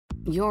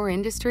Your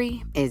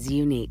industry is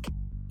unique.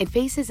 It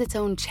faces its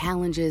own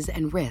challenges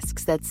and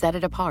risks that set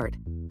it apart.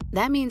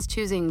 That means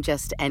choosing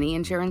just any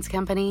insurance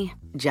company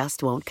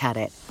just won't cut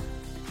it.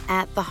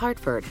 At The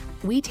Hartford,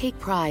 we take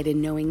pride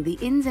in knowing the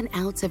ins and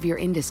outs of your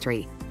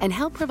industry and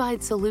help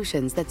provide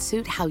solutions that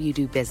suit how you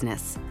do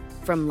business.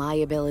 From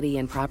liability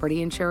and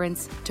property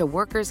insurance to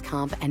workers'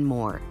 comp and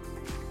more.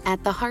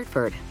 At The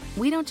Hartford,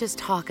 we don't just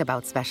talk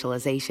about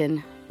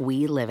specialization,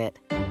 we live it.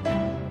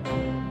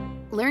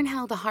 Learn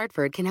how The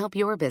Hartford can help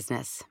your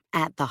business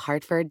at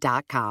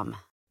thehartford.com.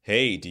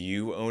 Hey, do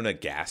you own a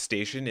gas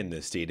station in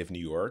the state of New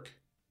York?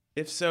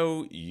 If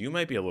so, you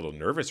might be a little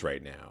nervous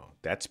right now.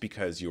 That's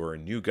because your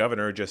new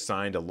governor just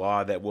signed a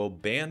law that will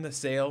ban the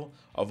sale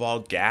of all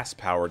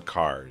gas-powered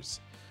cars.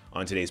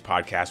 On today's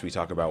podcast, we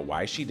talk about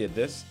why she did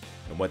this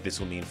and what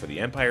this will mean for the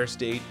Empire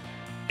State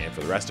and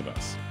for the rest of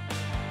us.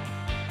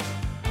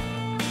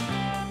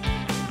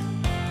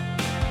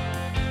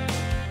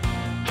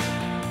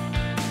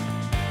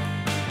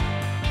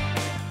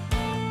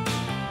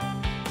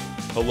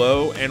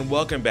 Hello and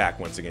welcome back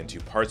once again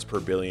to Parts Per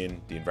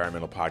Billion, the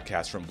environmental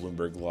podcast from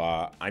Bloomberg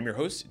Law. I'm your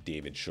host,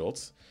 David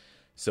Schultz.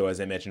 So as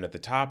I mentioned at the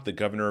top, the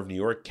governor of New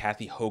York,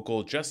 Kathy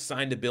Hochul, just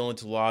signed a bill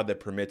into law that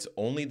permits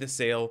only the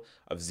sale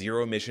of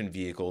zero-emission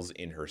vehicles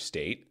in her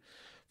state.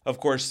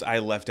 Of course, I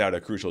left out a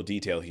crucial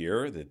detail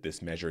here, that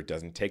this measure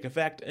doesn't take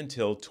effect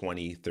until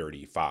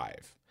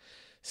 2035.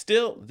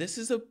 Still, this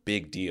is a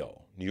big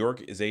deal. New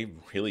York is a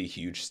really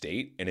huge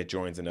state, and it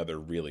joins another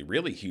really,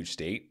 really huge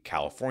state,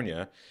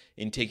 California,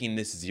 in taking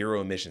this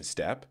zero-emission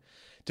step.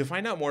 To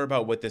find out more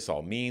about what this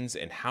all means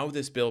and how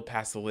this bill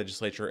passed the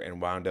legislature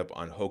and wound up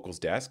on Hochul's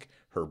desk,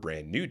 her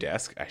brand new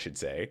desk, I should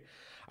say,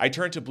 I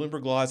turned to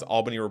Bloomberg Law's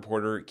Albany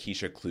reporter,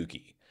 Keisha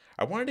Kluge.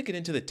 I wanted to get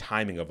into the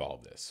timing of all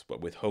of this,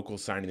 but with Hochul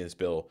signing this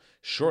bill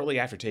shortly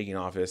after taking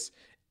office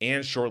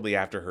and shortly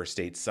after her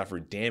state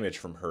suffered damage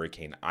from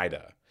Hurricane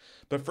Ida.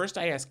 But first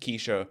I asked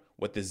Keisha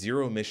what the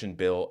zero-emission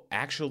bill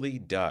actually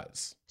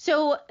does.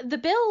 So the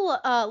bill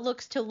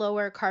looks to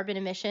lower carbon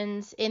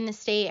emissions in the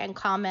state and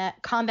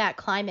combat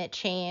climate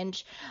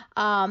change.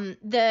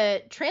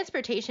 The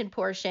transportation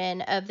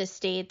portion of the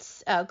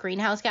state's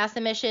greenhouse gas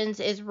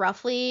emissions is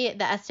roughly,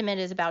 the estimate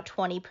is about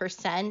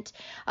 20%,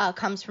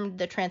 comes from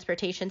the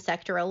transportation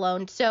sector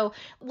alone. So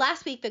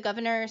last week, the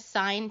governor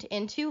signed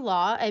into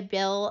law a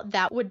bill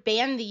that would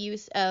ban the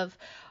use of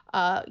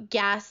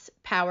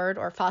gas-powered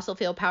or fossil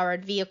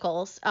fuel-powered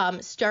vehicles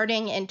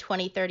starting in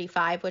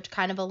 2035, which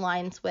kind of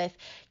aligns with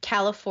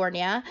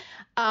California.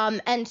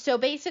 And so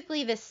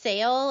basically the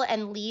sale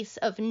and lease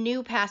of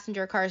new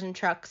passenger cars and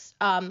trucks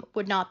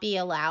would not be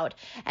allowed.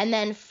 And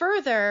then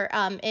further,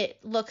 it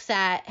looks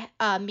at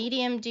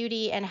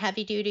medium-duty and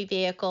heavy-duty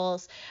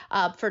vehicles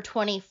for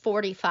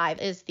 2045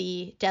 is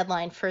the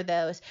deadline for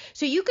those.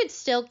 So you could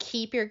still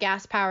keep your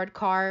gas-powered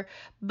car,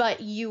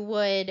 but you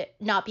would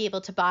not be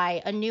able to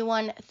buy a new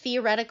one.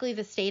 Theoretically,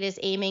 the state is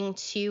aiming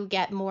to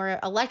get more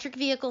electric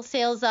vehicle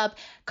sales up,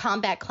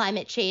 combat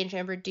climate change,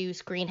 and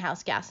reduce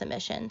greenhouse gas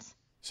emissions.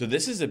 So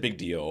this is a big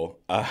deal,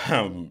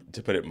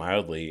 to put it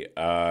mildly.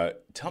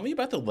 Tell me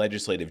about the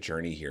legislative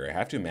journey here. I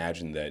have to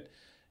imagine that,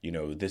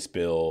 this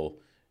bill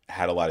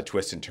had a lot of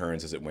twists and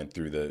turns as it went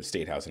through the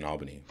State House in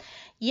Albany.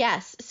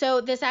 Yes.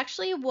 So this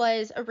actually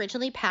was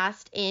originally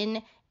passed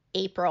in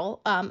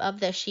April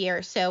of this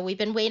year. So we've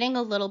been waiting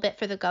a little bit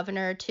for the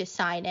governor to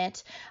sign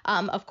it.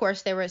 Of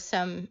course, there was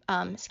some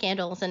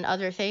scandals and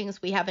other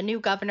things. We have a new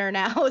governor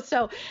now,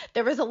 so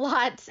there was a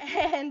lot.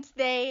 And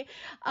they,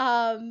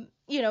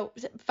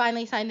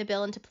 finally signed the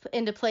bill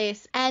into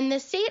place. And the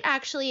state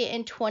actually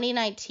in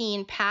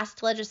 2019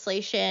 passed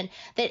legislation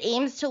that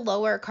aims to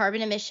lower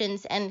carbon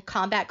emissions and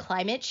combat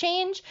climate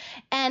change.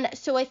 And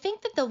so I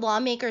think that the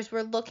lawmakers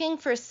were looking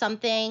for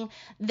something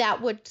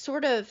that would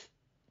sort of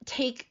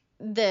take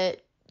the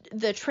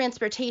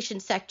transportation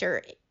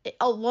sector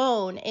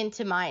alone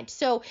into mind.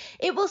 So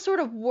it will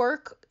sort of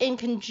work in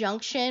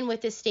conjunction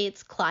with the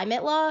state's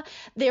climate law.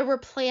 There were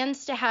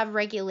plans to have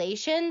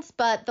regulations,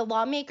 but the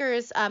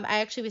lawmakers, I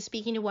actually was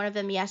speaking to one of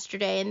them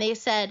yesterday, and they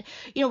said,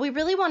 we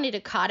really wanted to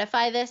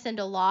codify this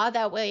into law.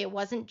 That way it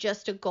wasn't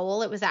just a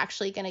goal, it was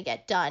actually going to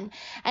get done.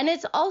 And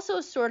it's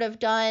also sort of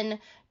done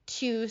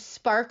to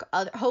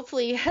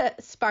hopefully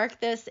spark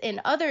this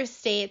in other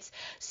states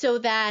so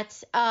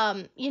that,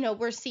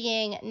 we're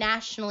seeing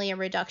nationally a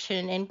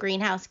reduction in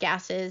greenhouse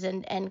gases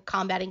and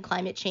combating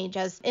climate change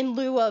as in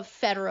lieu of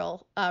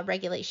federal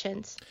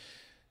regulations.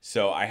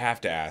 So I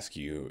have to ask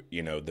you,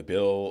 the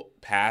bill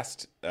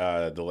passed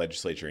the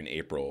legislature in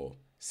April,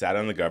 sat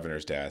on the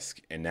governor's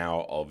desk, and now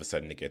all of a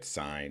sudden it gets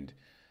signed.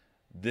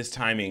 This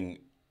timing,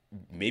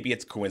 maybe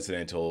it's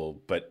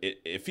coincidental, but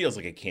it feels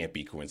like it can't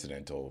be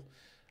coincidental.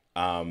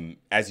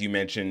 As you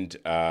mentioned,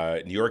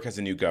 New York has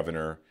a new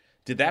governor.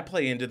 Did that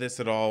play into this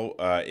at all?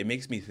 It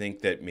makes me think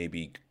that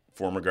maybe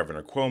former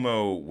Governor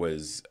Cuomo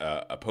was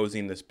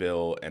opposing this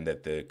bill and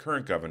that the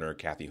current governor,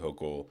 Kathy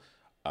Hochul,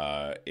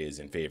 is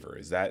in favor.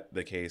 Is that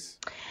the case?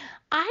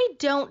 I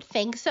don't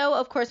think so.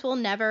 Of course, we'll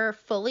never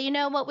fully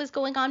know what was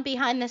going on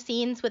behind the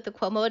scenes with the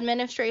Cuomo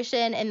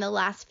administration in the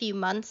last few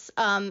months,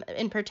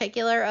 in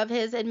particular of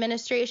his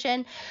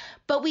administration.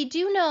 But we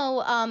do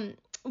know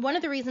one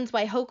of the reasons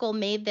why Hochul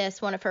made this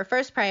one of her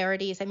first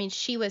priorities. I mean,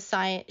 she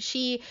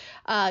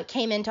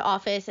came into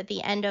office at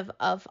the end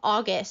of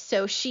August,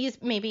 so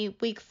she's maybe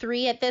week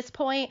 3 at this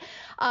point.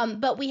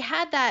 But we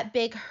had that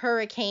big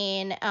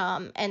hurricane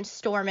and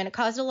storm, and it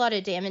caused a lot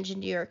of damage in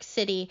New York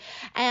City.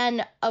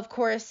 And of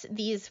course,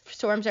 these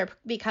storms are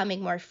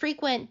becoming more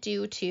frequent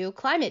due to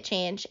climate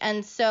change.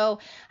 And so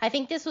I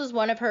think this was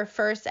one of her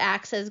first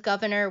acts as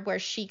governor where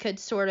she could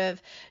sort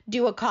of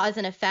do a cause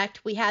and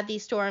effect. We had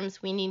these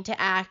storms. We need to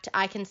act.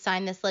 I can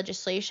sign this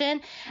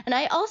legislation. And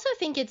I also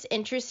think it's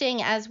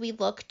interesting as we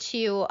look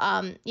to,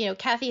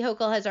 Kathy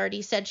Hochul has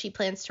already said she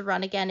plans to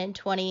run again in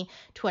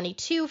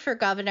 2022 for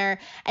governor,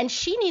 and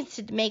she needs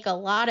to make a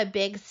lot of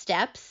big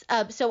steps.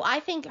 So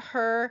I think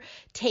her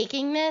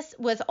taking this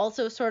was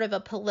also sort of a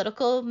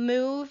political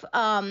move,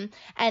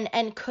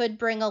 and could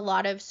bring a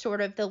lot of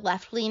sort of the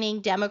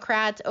left-leaning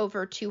Democrats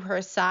over to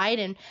her side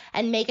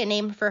and make a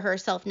name for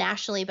herself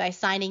nationally by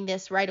signing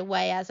this right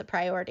away as a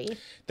priority.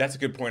 That's a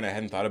good point. I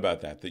hadn't thought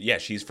about that. Yeah,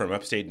 she's from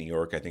upstate New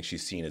York. I think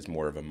she's seen as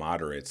more of a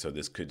moderate, so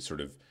this could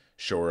sort of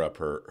shore up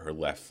her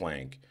left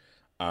flank.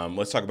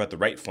 Let's talk about the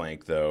right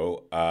flank,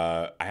 though.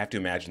 I have to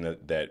imagine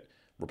that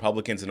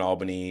Republicans in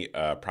Albany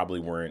probably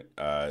weren't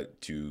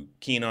too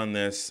keen on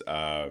this.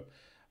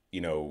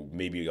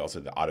 Maybe also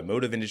the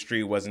automotive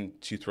industry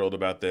wasn't too thrilled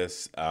about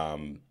this.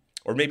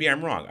 Or maybe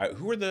I'm wrong.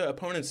 Who are the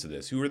opponents to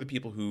this? Who are the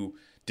people who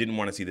didn't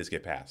want to see this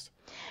get passed?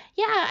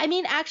 Yeah, I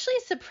mean, actually,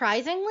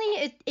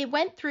 surprisingly, it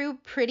went through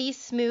pretty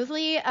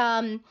smoothly.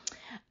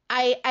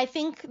 I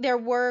think there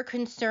were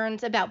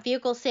concerns about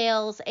vehicle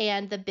sales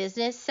and the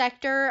business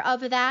sector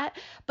of that,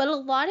 but a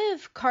lot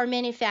of car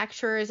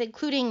manufacturers,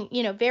 including,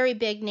 very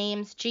big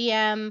names,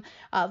 GM,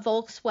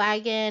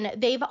 Volkswagen,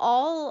 they've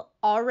all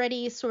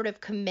already sort of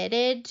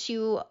committed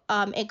to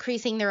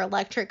increasing their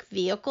electric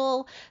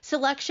vehicle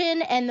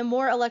selection. And the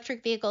more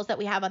electric vehicles that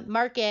we have on the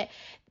market,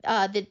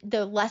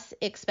 the less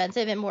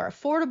expensive and more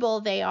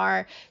affordable they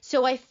are.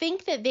 So I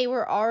think that they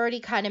were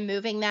already kind of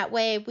moving that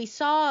way. We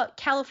saw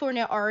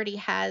California already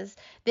has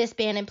this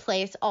ban in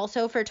place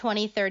also for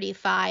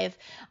 2035.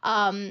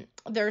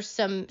 There's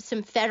some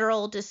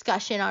federal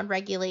discussion on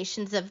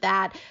regulations of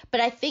that.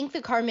 But I think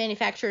the car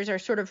manufacturers are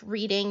sort of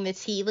reading the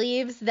tea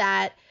leaves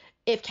that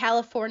if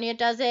California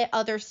does it,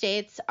 other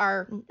states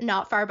are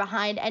not far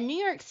behind. And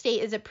New York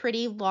State is a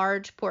pretty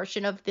large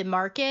portion of the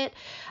market.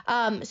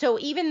 So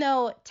even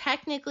though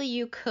technically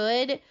you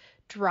could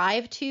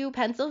drive to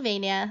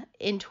Pennsylvania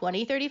in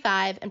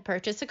 2035 and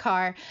purchase a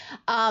car,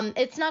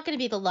 it's not going to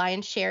be the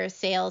lion's share of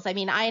sales. I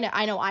mean,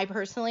 I know I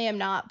personally am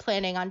not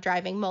planning on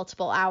driving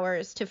multiple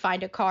hours to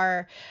find a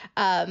car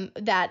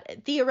that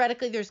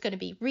theoretically there's going to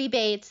be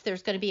rebates.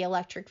 There's going to be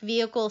electric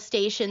vehicle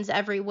stations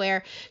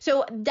everywhere.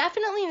 So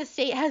definitely the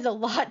state has a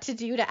lot to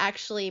do to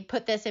actually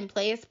put this in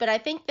place. But I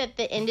think that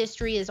the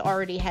industry is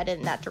already headed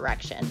in that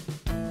direction.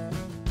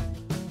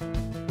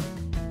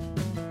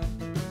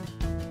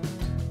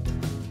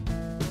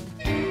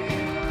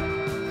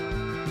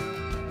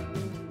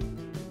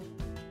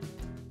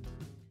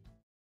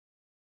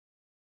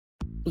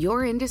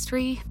 Your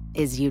industry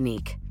is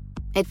unique.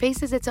 It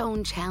faces its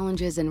own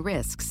challenges and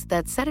risks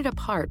that set it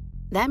apart.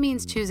 That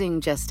means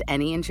choosing just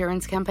any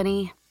insurance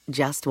company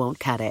just won't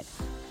cut it.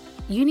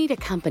 You need a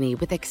company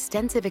with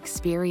extensive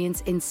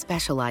experience in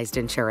specialized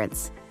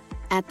insurance.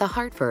 At The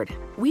Hartford,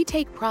 we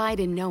take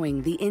pride in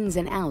knowing the ins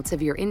and outs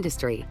of your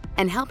industry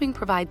and helping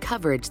provide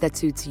coverage that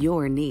suits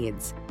your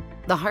needs.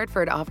 The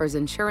Hartford offers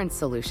insurance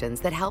solutions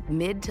that help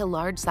mid to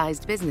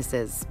large-sized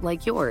businesses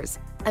like yours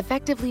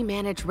effectively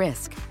manage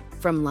risk,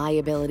 from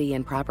liability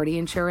and property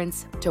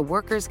insurance to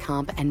workers'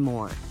 comp and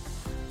more.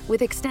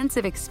 With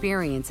extensive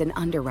experience in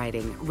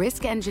underwriting,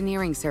 risk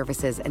engineering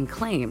services, and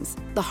claims,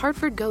 The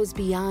Hartford goes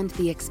beyond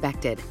the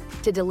expected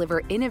to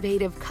deliver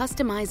innovative,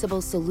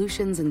 customizable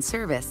solutions and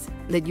service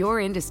that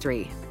your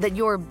industry, that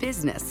your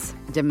business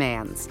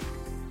demands.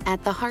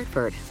 At The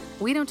Hartford,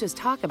 we don't just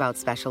talk about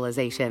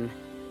specialization,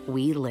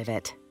 we live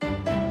it.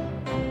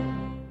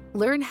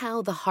 Learn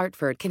how The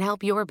Hartford can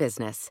help your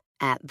business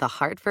at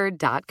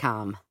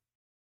thehartford.com.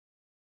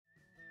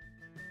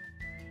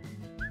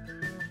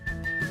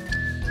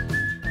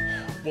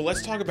 Well,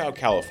 let's talk about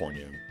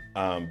California,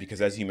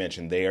 because as you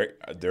mentioned,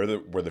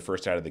 were the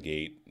first out of the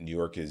gate. New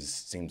York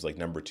seems like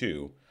number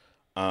 2.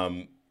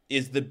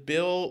 Is the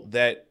bill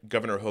that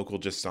Governor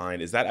Hochul just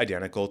signed, is that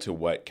identical to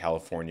what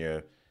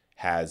California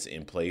has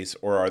in place,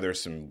 or are there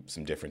some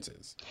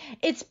differences?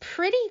 It's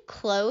pretty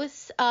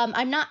close.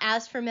 I'm not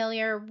as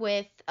familiar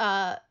with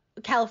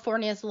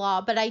California's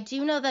law, but I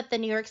do know that the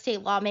New York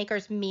State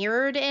lawmakers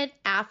mirrored it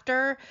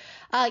after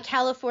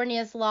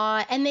California's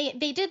law, and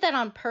they did that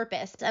on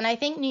purpose. And I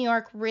think New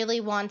York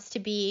really wants to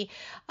be,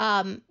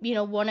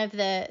 one of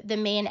the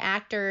main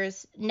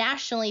actors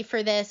nationally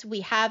for this.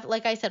 We have,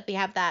 like I said, we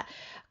have that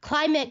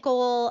climate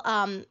goal.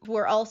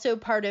 We're also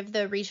part of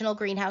the regional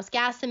greenhouse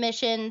gas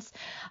emissions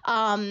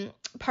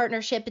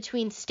partnership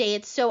between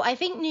states. So I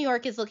think New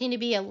York is looking to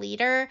be a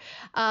leader.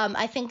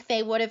 I think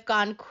they would have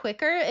gone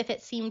quicker if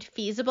it seemed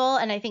feasible.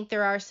 And I think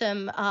there are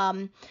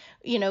some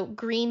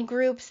green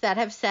groups that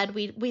have said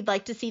we'd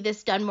like to see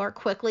this done more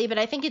quickly. But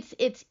I think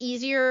it's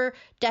easier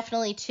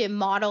definitely to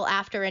model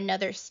after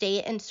another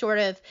state and sort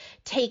of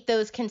take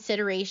those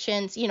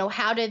considerations.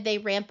 How did they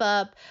ramp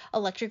up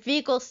electric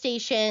vehicle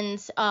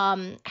stations?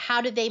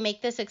 How did they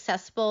make this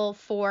accessible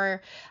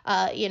for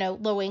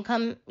low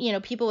income,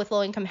 people with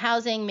low income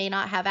housing may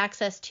not have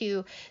access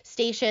to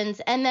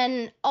stations. And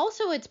then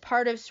also it's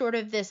part of sort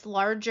of this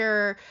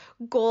larger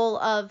goal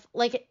of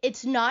like,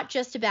 it's not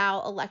just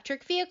about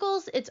electric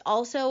vehicles, it's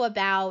also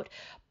about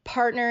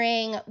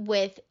partnering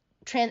with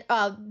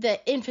the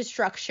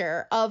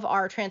infrastructure of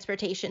our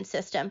transportation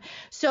system.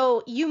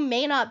 So you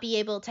may not be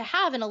able to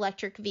have an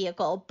electric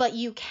vehicle, but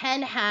you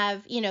can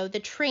have,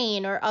 the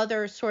train or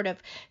other sort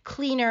of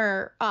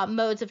cleaner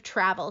modes of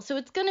travel. So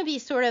it's going to be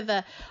sort of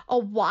a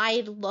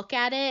wide look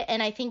at it.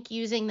 And I think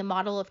using the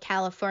model of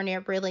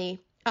California really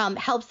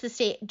helps the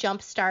state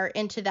jumpstart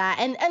into that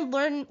and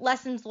learn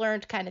lessons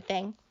learned kind of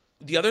thing.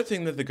 The other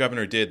thing that the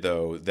governor did,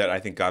 though, that I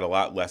think got a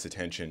lot less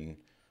attention,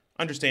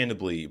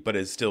 understandably, but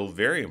is still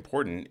very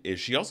important, is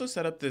she also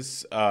set up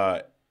this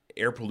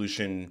air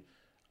pollution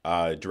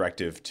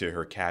directive to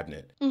her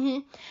cabinet. Mm-hmm.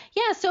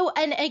 Yeah. So,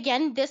 and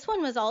again, this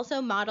one was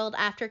also modeled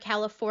after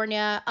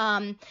California,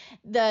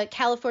 the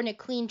California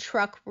clean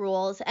truck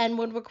rules, and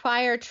would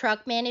require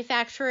truck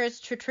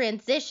manufacturers to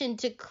transition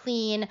to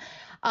clean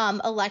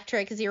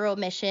electric zero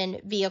emission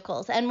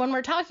vehicles. And when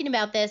we're talking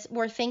about this,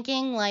 we're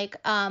thinking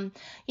like,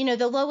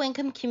 the low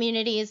income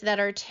communities that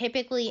are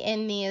typically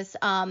in these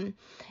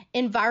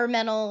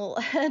environmental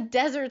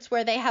deserts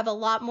where they have a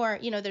lot more,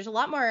 there's a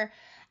lot more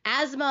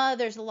asthma,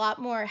 there's a lot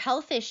more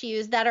health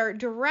issues that are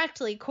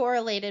directly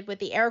correlated with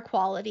the air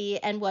quality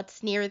and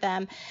what's near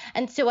them.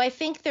 And so I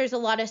think there's a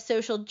lot of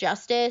social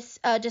justice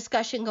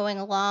discussion going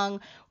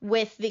along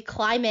with the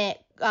climate,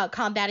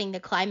 combating the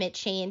climate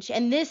change.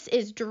 And this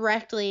is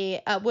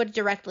would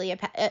directly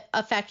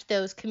affect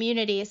those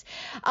communities.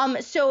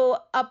 So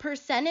a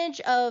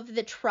percentage of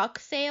the truck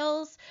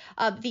sales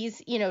of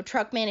these,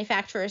 truck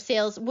manufacturer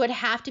sales would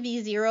have to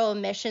be zero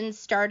emissions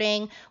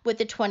starting with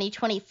the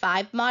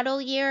 2025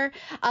 model year.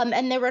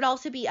 And there would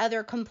also be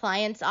other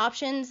compliance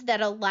options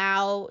that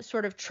allow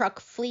sort of truck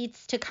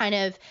fleets to kind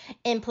of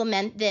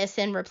implement this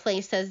and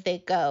replace as they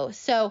go.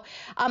 So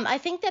I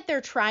think that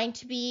they're trying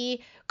to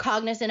be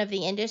cognizant of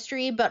the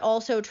industry, but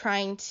also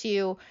trying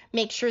to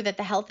make sure that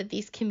the health of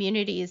these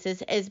communities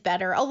is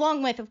better,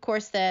 along with, of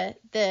course,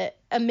 the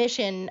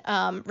emission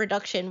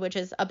reduction, which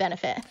is a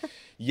benefit.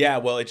 Yeah,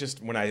 well, it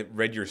just, when I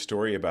read your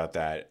story about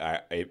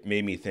that, it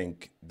made me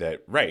think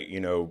that, right,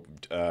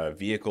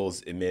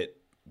 vehicles emit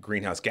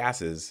greenhouse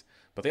gases,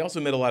 but they also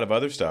emit a lot of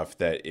other stuff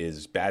that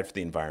is bad for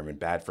the environment,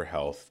 bad for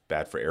health,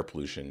 bad for air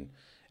pollution.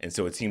 And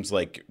so it seems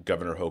like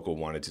Governor Hochul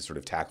wanted to sort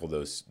of tackle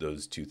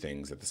those two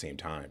things at the same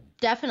time.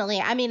 Definitely.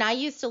 I mean, I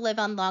used to live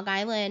on Long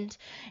Island,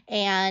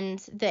 and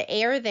the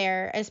air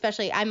there,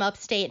 especially I'm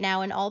upstate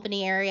now in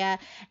Albany area,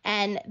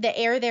 and the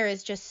air there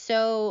is just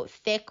so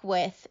thick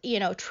with,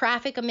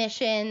 traffic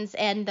emissions,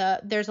 and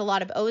there's a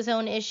lot of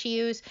ozone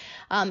issues.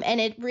 And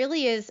it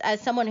really is,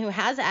 as someone who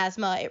has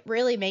asthma, it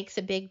really makes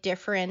a big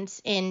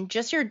difference in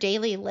just your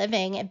daily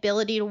living,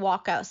 ability to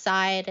walk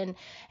outside,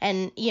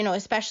 and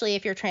especially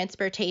if your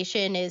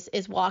transportation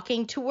is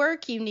walking to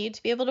work, you need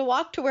to be able to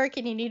walk to work,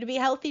 and you need to be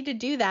healthy to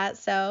do that.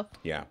 So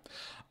yeah.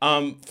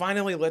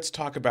 Finally, let's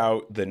talk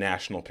about the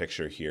national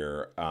picture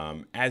here.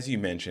 As you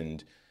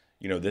mentioned,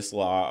 this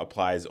law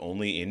applies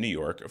only in New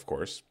York, of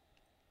course,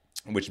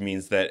 which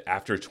means that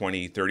after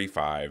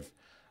 2035,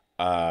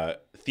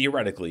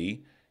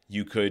 theoretically,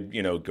 you could,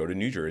 go to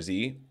New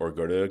Jersey or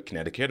go to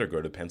Connecticut or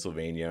go to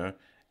Pennsylvania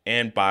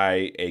and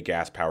buy a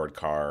gas-powered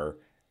car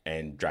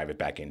and drive it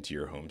back into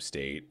your home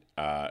state.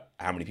 How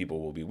many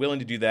people will be willing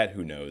to do that?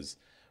 Who knows?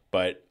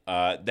 But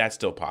that's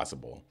still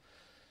possible.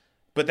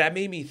 But that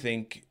made me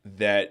think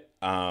that,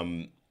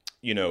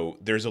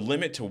 there's a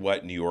limit to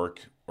what New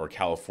York or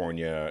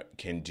California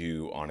can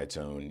do on its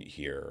own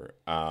here.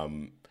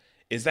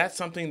 Is that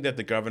something that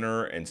the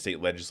governor and state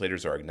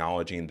legislators are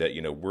acknowledging, that,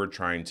 we're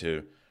trying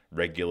to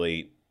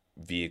regulate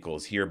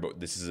vehicles here, but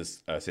this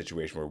is a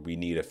situation where we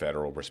need a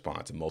federal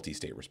response, a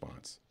multi-state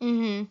response?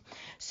 Mm-hmm.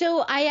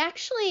 So I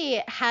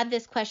actually had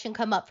this question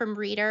come up from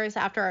readers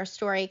after our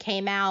story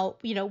came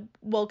out.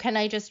 Well, can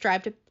I just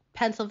drive to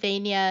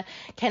Pennsylvania?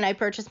 Can I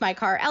purchase my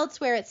car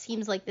elsewhere? It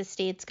seems like the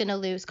state's going to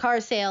lose car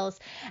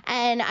sales.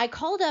 And I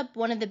called up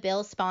one of the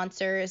bill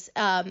sponsors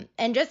and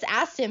just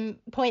asked him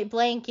point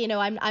blank,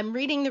 I'm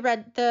reading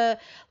the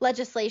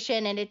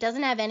legislation, and it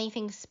doesn't have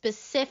anything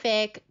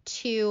specific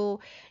to,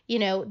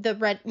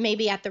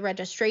 maybe at the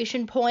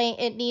registration point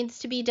it needs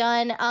to be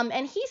done.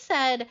 And he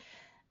said,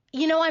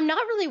 I'm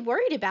not really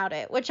worried about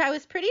it, which I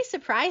was pretty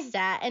surprised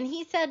at. And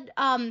he said,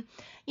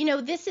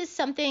 this is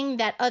something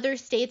that other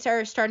states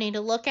are starting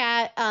to look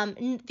at.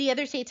 The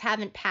other states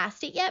haven't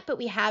passed it yet, but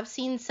we have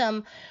seen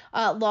some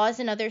laws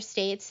in other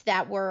states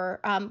that were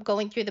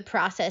going through the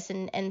process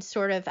and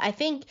sort of, I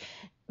think,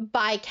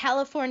 by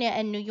California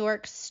and New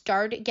York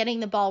start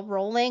getting the ball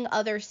rolling,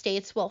 other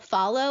states will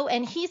follow.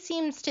 And he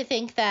seems to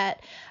think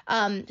that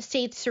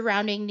states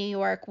surrounding New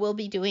York will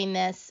be doing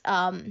this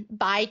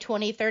by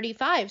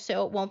 2035.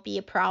 So it won't be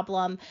a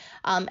problem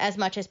as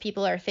much as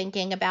people are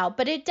thinking about.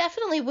 But it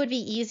definitely would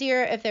be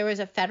easier if there was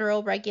a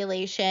federal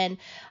regulation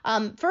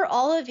for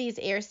all of these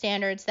air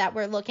standards that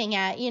we're looking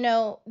at.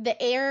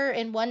 The air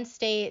in one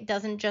state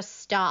doesn't just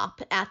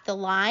stop at the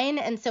line.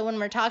 And so when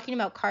we're talking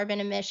about carbon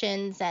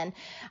emissions and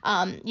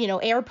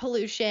air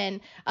pollution,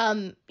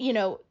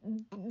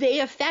 they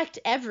affect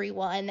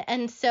everyone.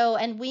 And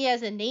we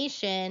as a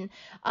nation,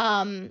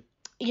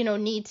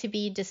 need to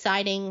be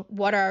deciding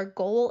what our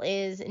goal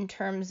is in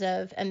terms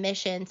of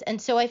emissions.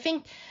 And so I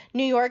think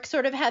New York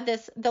sort of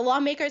the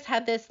lawmakers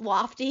had this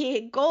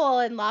lofty goal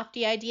and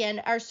lofty idea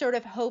and are sort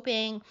of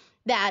hoping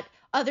that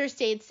other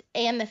states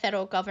and the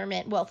federal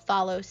government will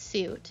follow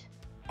suit.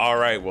 All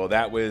right, well,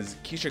 that was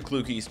Keisha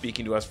Kluge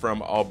speaking to us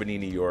from Albany,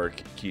 New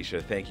York.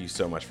 Keisha, thank you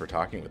so much for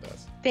talking with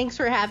us. Thanks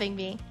for having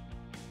me.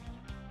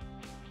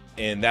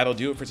 And that'll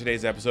do it for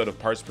today's episode of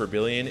Parts Per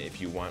Billion.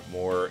 If you want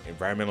more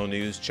environmental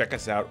news, check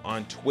us out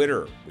on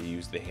Twitter. We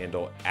use the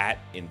handle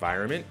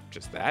 @environment,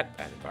 just that,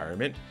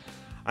 @environment.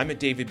 I'm at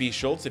David B.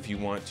 Schultz. If you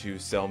want to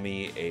sell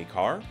me a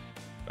car,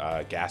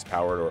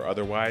 gas-powered or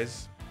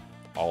otherwise,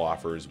 all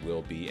offers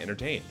will be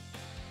entertained.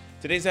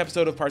 Today's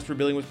episode of Parts Per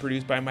Billion was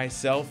produced by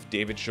myself,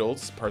 David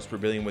Schultz. Parts Per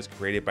Billion was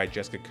created by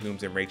Jessica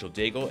Coombs and Rachel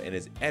Daigle and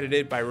is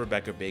edited by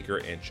Rebecca Baker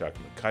and Chuck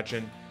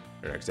McCutcheon.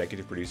 Our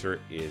executive producer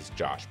is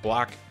Josh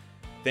Block.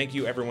 Thank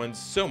you, everyone,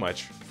 so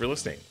much for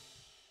listening.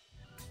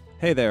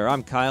 Hey there,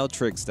 I'm Kyle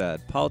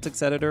Trigstad,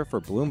 politics editor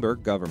for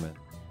Bloomberg Government.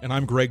 And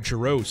I'm Greg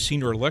Giroux,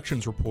 senior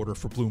elections reporter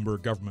for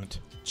Bloomberg Government.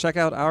 Check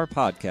out our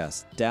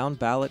podcast, Down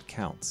Ballot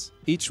Counts.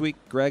 Each week,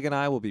 Greg and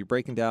I will be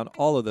breaking down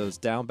all of those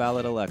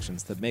down-ballot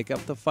elections that make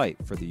up the fight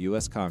for the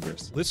U.S.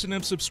 Congress. Listen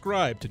and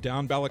subscribe to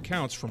Down Ballot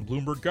Counts from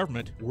Bloomberg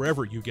Government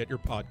wherever you get your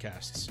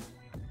podcasts.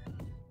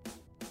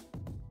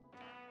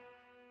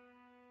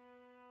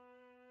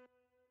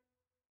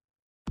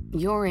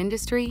 Your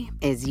industry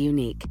is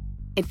unique.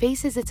 It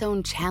faces its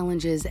own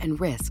challenges and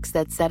risks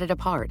that set it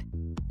apart.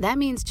 That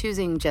means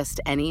choosing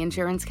just any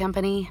insurance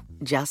company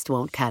just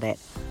won't cut it.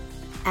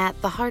 At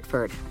The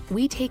Hartford,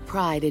 we take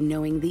pride in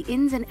knowing the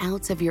ins and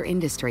outs of your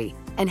industry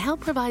and help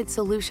provide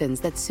solutions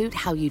that suit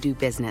how you do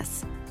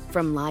business.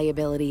 From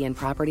liability and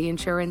property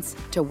insurance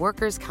to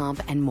workers'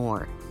 comp and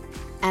more.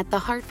 At The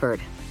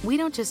Hartford, we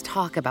don't just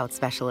talk about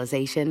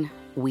specialization,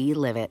 we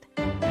live it.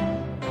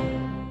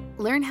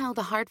 Learn how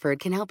The Hartford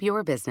can help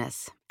your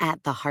business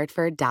at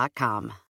thehartford.com.